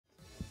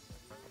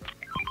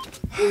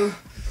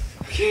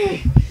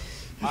Okay.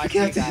 I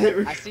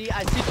see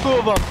two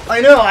of them.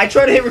 I know, I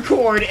tried to hit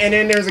record, and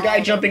then there's a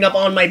guy jumping up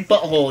on my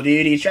butthole,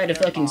 dude. He tried to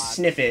fucking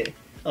sniff it.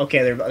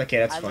 Okay,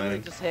 that's fine. I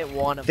just hit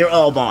one of them. They're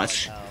all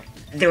bots.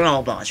 They're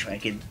all bots,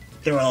 Rankin.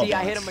 They're all bots.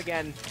 I hit him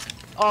again.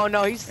 Oh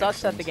no, he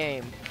sucks at the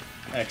game.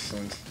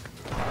 Excellent.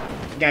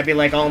 You gotta be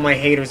like all my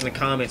haters in the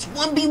comments.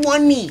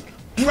 1v1 me!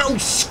 Bro,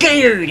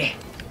 scared!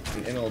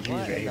 Dude, MLG's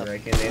right here,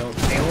 Rankin. They don't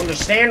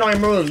understand my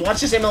moves. Watch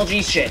this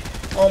MLG shit.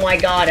 Oh my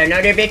god,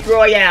 another Victory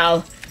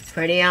Royale.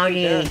 Pretty out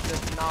here. This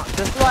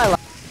is why I like.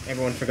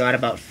 Everyone forgot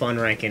about fun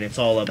ranking. It's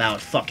all about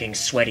fucking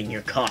sweating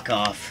your cock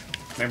off.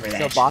 Remember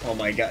that? Oh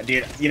my god,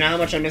 dude. You know how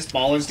much I miss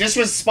ballers? This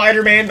was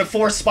Spider-Man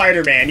before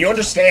Spider-Man. You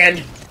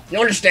understand? You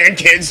understand,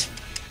 kids?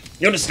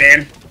 You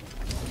understand?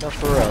 No,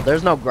 for real.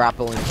 There's no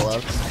grappling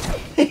gloves.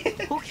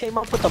 Who came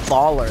up with a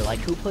baller? Like,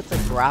 who puts a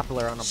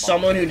grappler on a baller?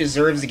 Someone who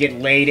deserves to get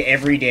laid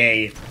every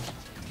day.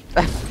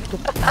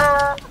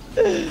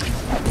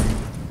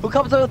 Who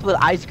comes up with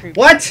ice cream?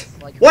 What?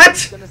 Like,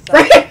 what?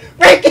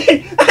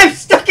 Rankin! I'm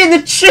stuck in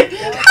the chip!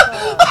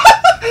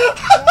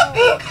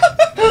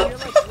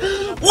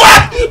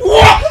 What?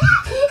 What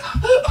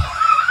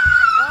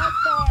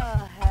the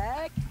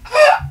heck?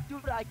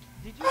 Dude,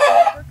 did you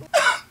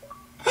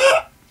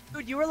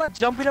Dude, you were like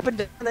jumping up and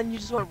down, and then you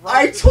just went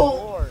right to the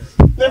floor.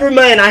 Never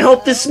mind, I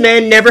hope this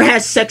man never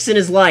has sex in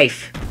his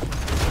life.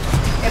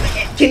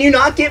 Can you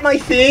not get my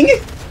thing?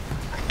 Oh,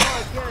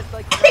 yeah, it's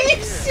like Are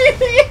you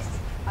serious?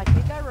 I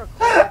think I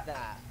recorded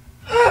that.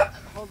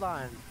 Hold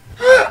on.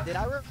 Did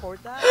I record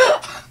that?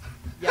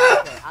 Yeah,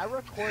 okay. I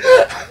recorded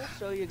it. I will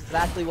show you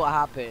exactly what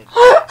happened.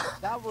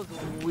 That was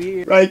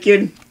weird.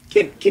 Ryken,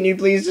 can you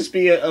please just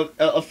be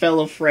a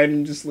fellow friend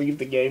and just leave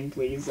the game,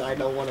 please? I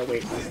don't want to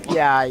wait this long.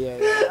 Yeah.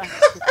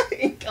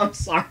 I'm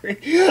sorry.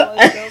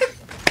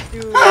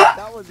 Dude,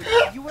 that was...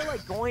 You were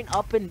like going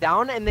up and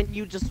down, and then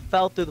you just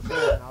fell through the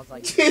floor, and I was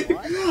like, dude,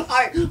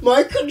 what?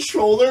 My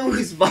controller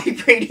was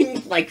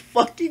vibrating like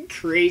fucking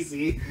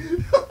crazy.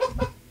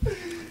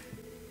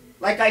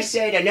 Like I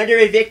said,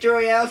 another Victory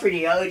Royale for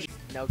the OG.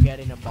 No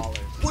getting them ballers.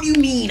 What do you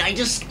mean?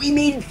 We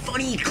made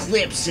funny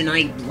clips and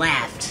I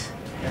laughed.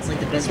 That's like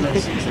the best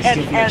medicine for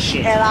stupid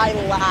shit. And I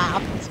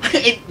laughed.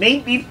 It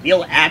made me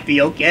feel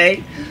happy,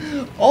 okay?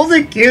 All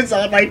the kids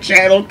on my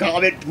channel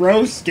comment,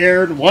 bro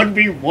scared,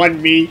 1v1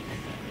 me,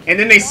 and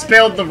then they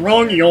spelled the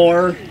wrong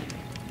your.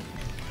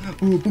 My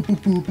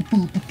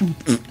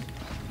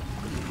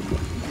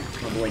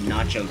boy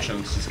Nacho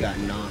Chunks just got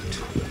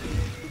knocked.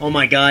 Oh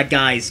my god,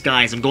 guys,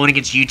 I'm going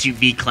against YouTube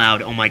V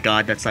Cloud. Oh my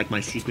god, that's like my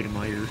secret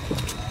admirer.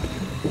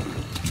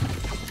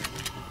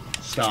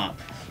 Stop.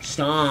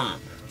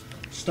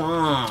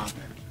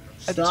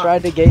 I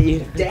tried to get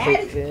you.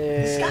 Dad?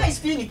 This guy's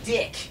being a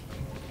dick.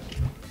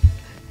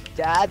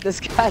 Dad, this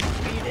guy's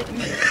beating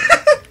me.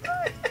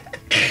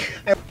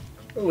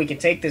 Oh, we can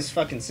take this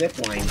fucking zip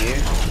line, dude.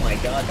 Oh my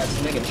god,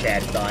 that's Mega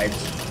Chad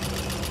vibes.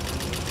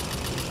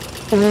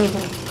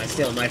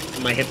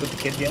 Am I hip with the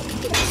kid yet?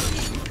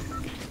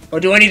 Or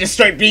do I need to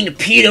start being a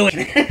pedo?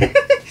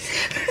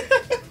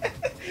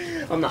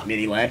 I'm not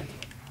mini lad.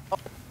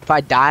 If I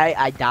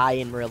die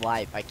in real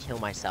life. I kill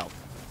myself.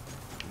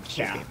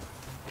 Yeah.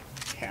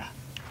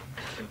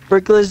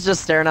 Brickla's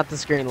just staring at the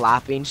screen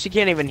laughing. She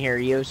can't even hear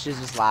you. She's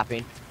just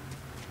laughing.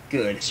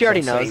 Good. She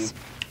already knows.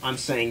 I'm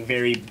saying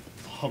very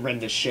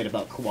horrendous shit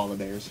about koala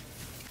bears.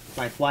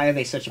 Like, why are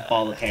they such a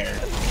ball of hair?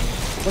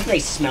 What do they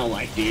smell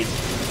like, dude?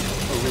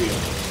 For real.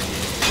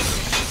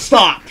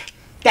 Stop!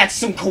 That's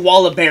some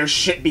koala bear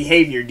shit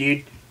behavior,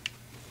 dude.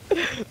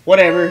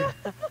 Whatever.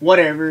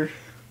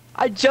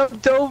 I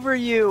jumped over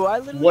you.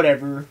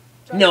 Whatever.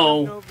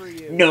 No.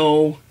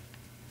 No.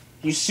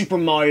 You Super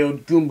Mario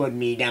Goomba'd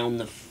me down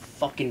the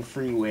fucking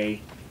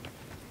freeway.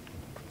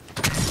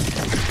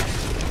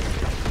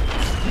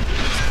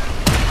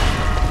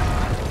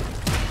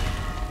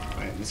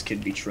 Alright, this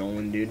kid be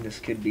trolling, dude. This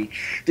kid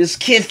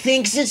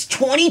thinks it's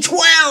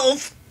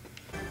 2012!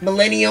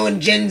 Millennial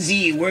and Gen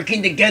Z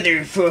working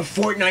together for a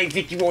Fortnite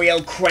Victory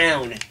Royale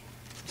crown.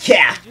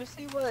 Yeah! Did you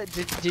see what?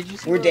 Did you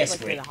see We're what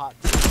desperate. Was, like,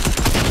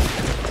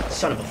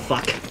 Son of a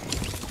fuck.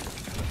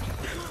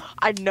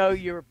 I know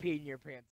you were peeing your pants.